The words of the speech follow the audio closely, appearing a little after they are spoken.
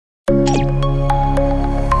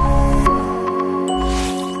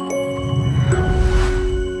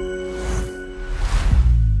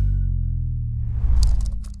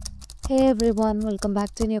everyone, welcome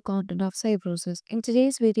back to new content of Cybrosys. In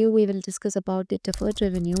today's video, we will discuss about the deferred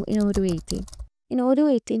revenue in Odoo 18. In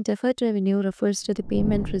Odoo 18, deferred revenue refers to the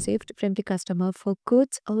payment received from the customer for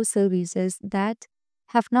goods or services that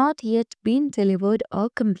have not yet been delivered or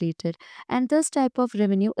completed. And this type of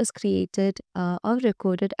revenue is created or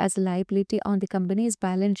recorded as a liability on the company's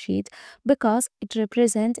balance sheet because it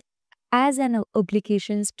represents as an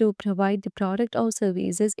obligations to provide the product or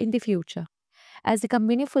services in the future. As the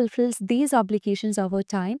company fulfills these obligations over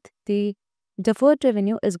time, the deferred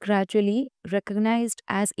revenue is gradually recognized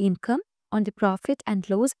as income on the profit and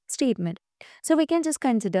loss statement. So we can just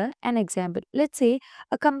consider an example. Let's say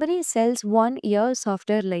a company sells 1 year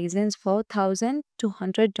software license for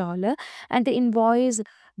 $1,200 and they invoice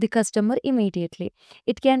the customer immediately.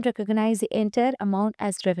 It can recognize the entire amount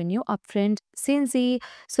as revenue upfront since the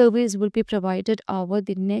service will be provided over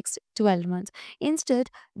the next 12 months. Instead,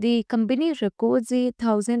 the company records the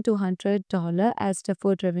 $1,200 as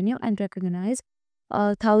deferred revenue and recognize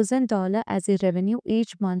 $1,000 as a revenue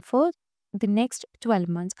each month for the next 12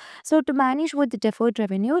 months. So to manage with the deferred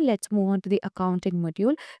revenue, let's move on to the accounting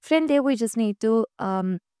module. From there, we just need to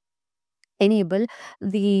enable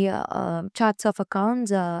the charts of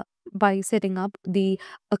accounts by setting up the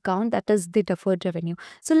account that is the deferred revenue.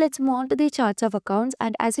 So let's move on to the charts of accounts,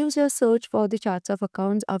 and as you just search for the charts of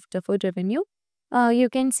accounts of deferred revenue, you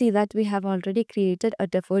can see that we have already created a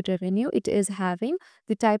deferred revenue. It is having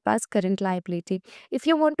the type as current liability. If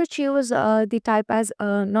you want to choose the type as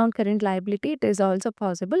non-current liability, it is also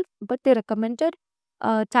possible, but the recommended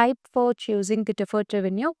type for choosing the deferred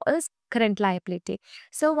revenue is current liability.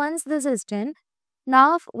 So once this is done,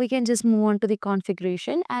 now we can just move on to the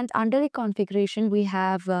configuration, and under the configuration we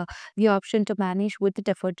have the option to manage with the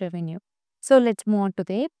deferred revenue. So let's move on to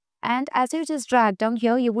there. And as you just drag down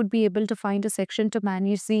here, you would be able to find a section to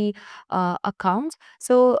manage the accounts.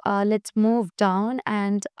 So let's move down,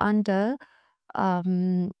 and under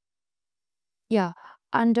um, yeah,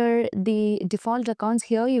 under the default accounts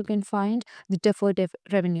here, you can find the deferred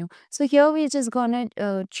revenue. So here we're just gonna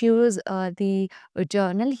choose the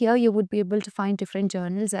journal. Here you would be able to find different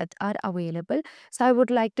journals that are available. So I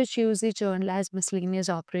would like to choose the journal as miscellaneous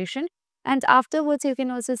operation. And afterwards, you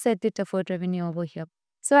can also set the deferred revenue over here.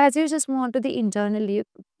 So as you just move on to the internal,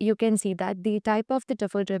 you can see that the type of the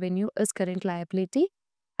deferred revenue is current liability.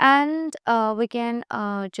 And we can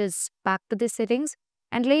just back to the settings,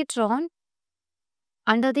 and later on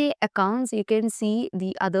under the accounts you can see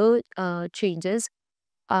the other changes,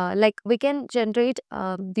 like we can generate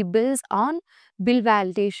the bills on bill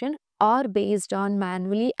validation or based on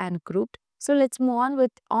manually and grouped. So let's move on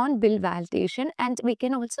with on bill validation, and we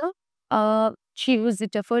can also choose the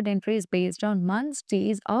deferred entries based on months,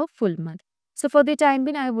 days, or full month. So for the time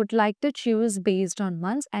being, I would like to choose based on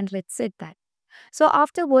months, and let's set that. So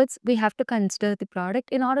afterwards, we have to consider the product.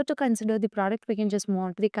 In order to consider the product, we can just move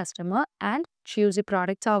on to the customer and choose the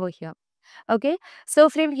products over here. Okay. So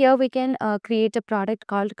from here, we can create a product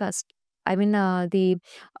called the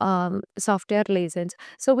software license.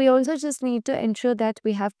 So we also just need to ensure that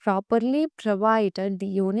we have properly provided the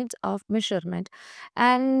units of measurement.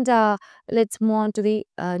 And let's move on to the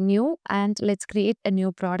new, and let's create a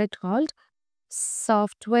new product called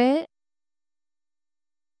software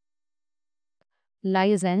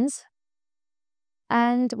license,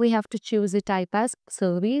 and we have to choose the type as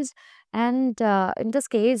service. And in this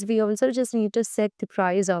case, we also just need to set the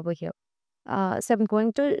price over here. So I'm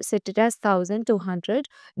going to set it as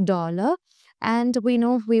 $1,200, and we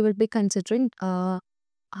know we will be considering $100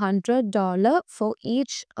 for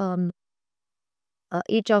each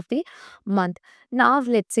of the month. Now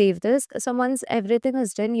let's save this. So once everything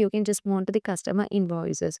is done, you can just move on to the customer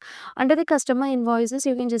invoices. Under the customer invoices,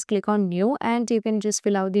 you can just click on new, and you can just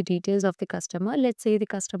fill out the details of the customer. Let's say the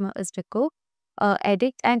customer is Deco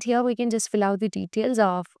Addict, and here we can just fill out the details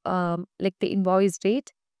of like the invoice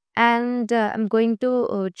date. And I'm going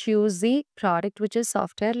to choose the product, which is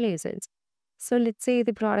software license. So let's say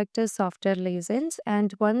the product is software license,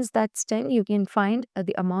 and once that's done, you can find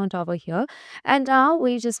the amount over here. And now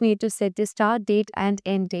we just need to set the start date and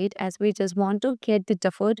end date, as we just want to get the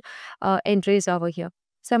deferred entries over here.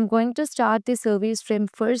 So I'm going to start the service from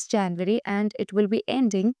 1st January, and it will be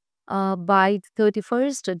ending by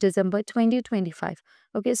 31st December 2025.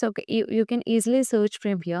 Okay, so you can easily search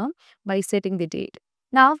from here by setting the date.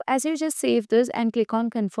 Now, as you just save this and click on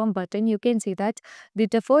confirm button, you can see that the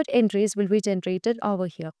deferred entries will be generated over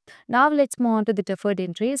here. Now, let's move on to the deferred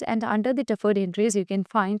entries, and under the deferred entries, you can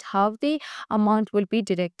find how the amount will be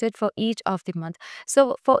deducted for each of the month.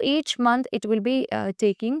 So, for each month, it will be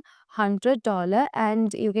taking $100,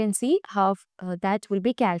 and you can see how that will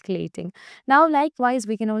be calculating. Now, likewise,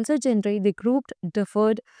 we can also generate the grouped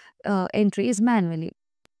deferred entries manually.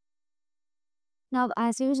 Now,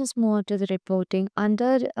 as you just move on to the reporting,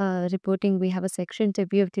 under reporting, we have a section to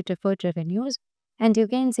view the deferred revenues, and you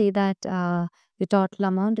can see that the total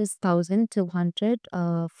amount is 1,200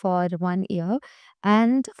 for 1 year,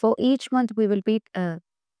 and for each month we will be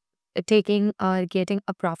taking or getting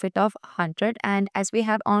a profit of 100, and as we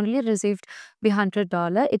have only received the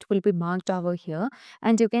 $100, it will be marked over here,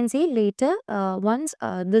 and you can see later once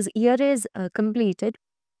this year is completed,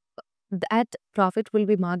 that profit will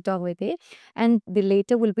be marked over there, and the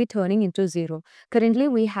later will be turning into zero. Currently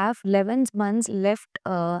we have 11 months left,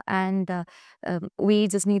 and we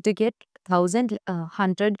just need to get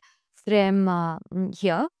 1,100 from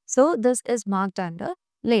here, so this is marked under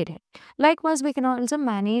later. Likewise, we can also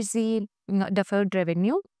manage the deferred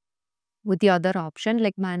revenue with the other option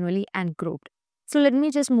like manually and grouped. So let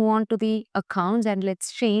me just move on to the accounts, and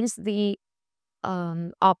let's change the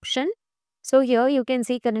option. So here you can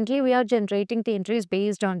see currently we are generating the entries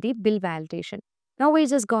based on the bill validation. Now we're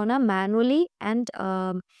just gonna manually and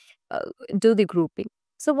uh, do the grouping.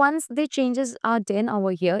 So once the changes are done over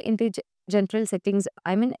here in the general settings,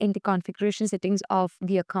 I mean in the configuration settings of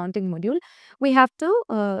the accounting module, we have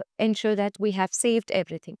to ensure that we have saved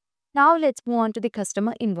everything. Now let's move on to the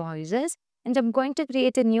customer invoices, and I'm going to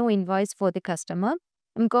create a new invoice for the customer.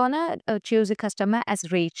 I'm gonna choose a customer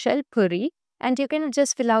as Rachel Puri, and you can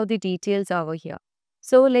just fill out the details over here.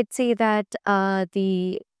 So let's say that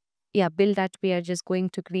the bill that we are just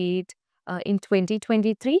going to create in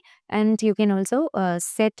 2023, and you can also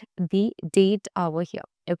set the date over here.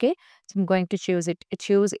 Okay, so I'm going to choose it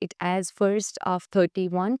as 1st of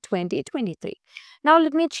 31 2023. Now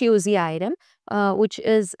let me choose the item which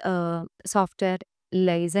is software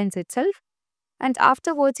license itself, and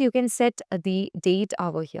afterwards you can set the date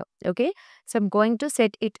over here. Okay, so I'm going to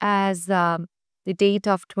set it as the date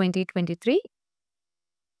of 2023,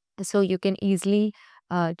 so you can easily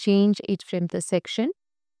change it from the section,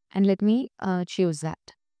 and let me choose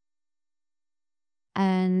that.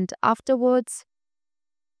 And afterwards,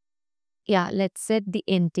 let's set the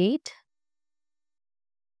end date.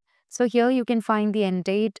 So here you can find the end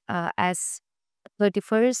date as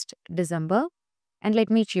 31st December, and let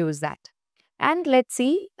me choose that. And let's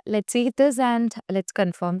see this, and let's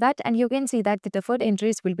confirm that, and you can see that the deferred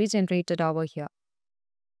entries will be generated over here.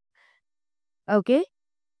 Okay,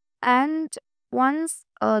 and once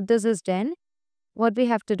this is done, what we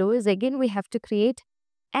have to do is again we have to create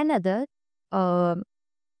another uh,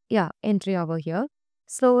 entry over here.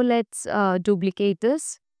 So let's duplicate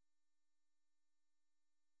this.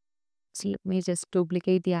 So let me just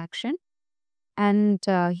duplicate the action, and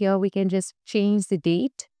here we can just change the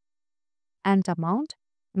date and amount.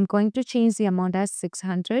 I'm going to change the amount as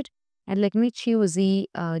 600, and let me choose the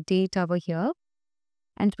date over here,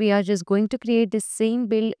 and we are just going to create the same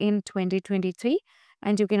bill in 2023,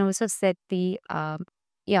 and you can also set the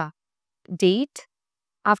date.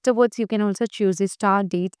 Afterwards you can also choose the start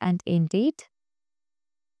date and end date.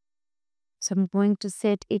 So I'm going to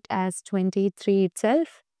set it as 23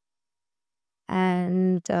 itself,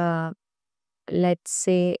 and let's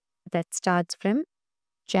say that starts from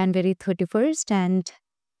January 31st and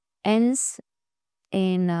ends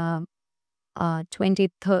in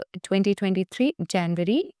 2023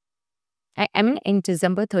 January, I mean in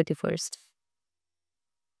December 31st.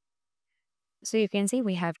 So you can see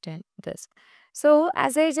we have done this. So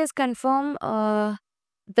as I just confirm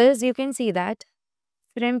this, you can see that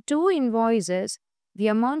from 2 invoices, the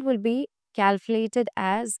amount will be calculated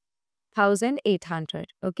as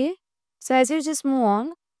 1,800. Okay. So as you just move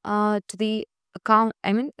on to the account,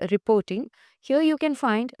 I mean reporting, here you can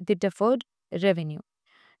find the deferred revenue.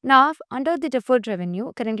 Now under the deferred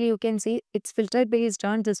revenue, currently you can see it's filtered based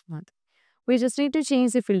on this month. We just need to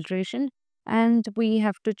change the filtration, and we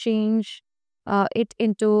have to change it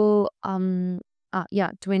into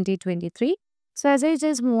 2023. So as I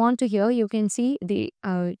just move on to here, you can see the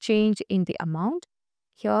change in the amount.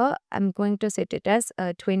 Here I'm going to set it as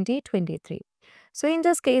 2023. So in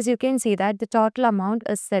this case, you can see that the total amount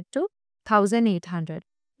is set to 1,800,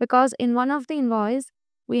 because in one of the invoice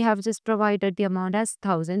we have just provided the amount as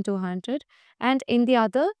 1,200, and in the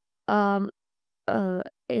other um,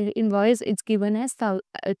 invoice it's given as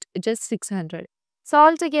just 600. So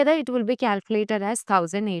altogether it will be calculated as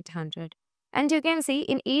 1,800. And you can see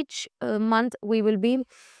in each month we will be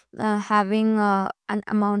having an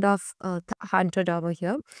amount of 100 over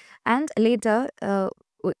here, and later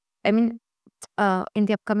I mean in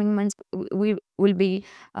the upcoming months we will be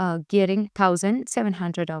getting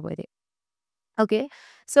 1700 over there. Okay,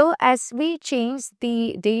 so as we change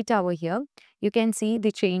the date over here, you can see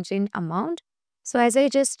the change in amount. So as I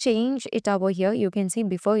just change it over here, you can see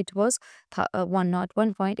before it was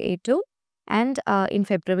 101.82, and in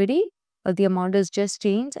February the amount is just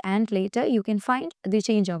changed, and later you can find the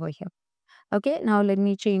change over here. Okay, now let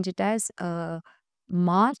me change it as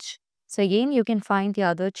March. So again, you can find the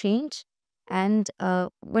other change. And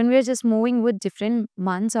when we are just moving with different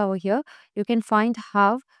months over here, you can find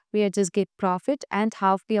how we are just get profit and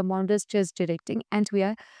how the amount is just directing, and we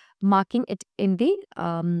are marking it in the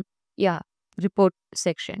yeah report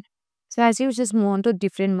section. So as you just move on to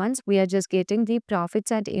different months, we are just getting the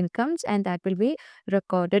profits and incomes, and that will be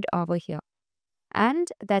recorded over here. And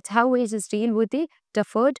that's how we just deal with the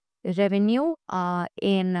deferred revenue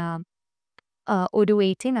in Odoo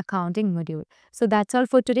 18 accounting module. So that's all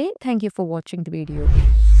for today. Thank you for watching the video.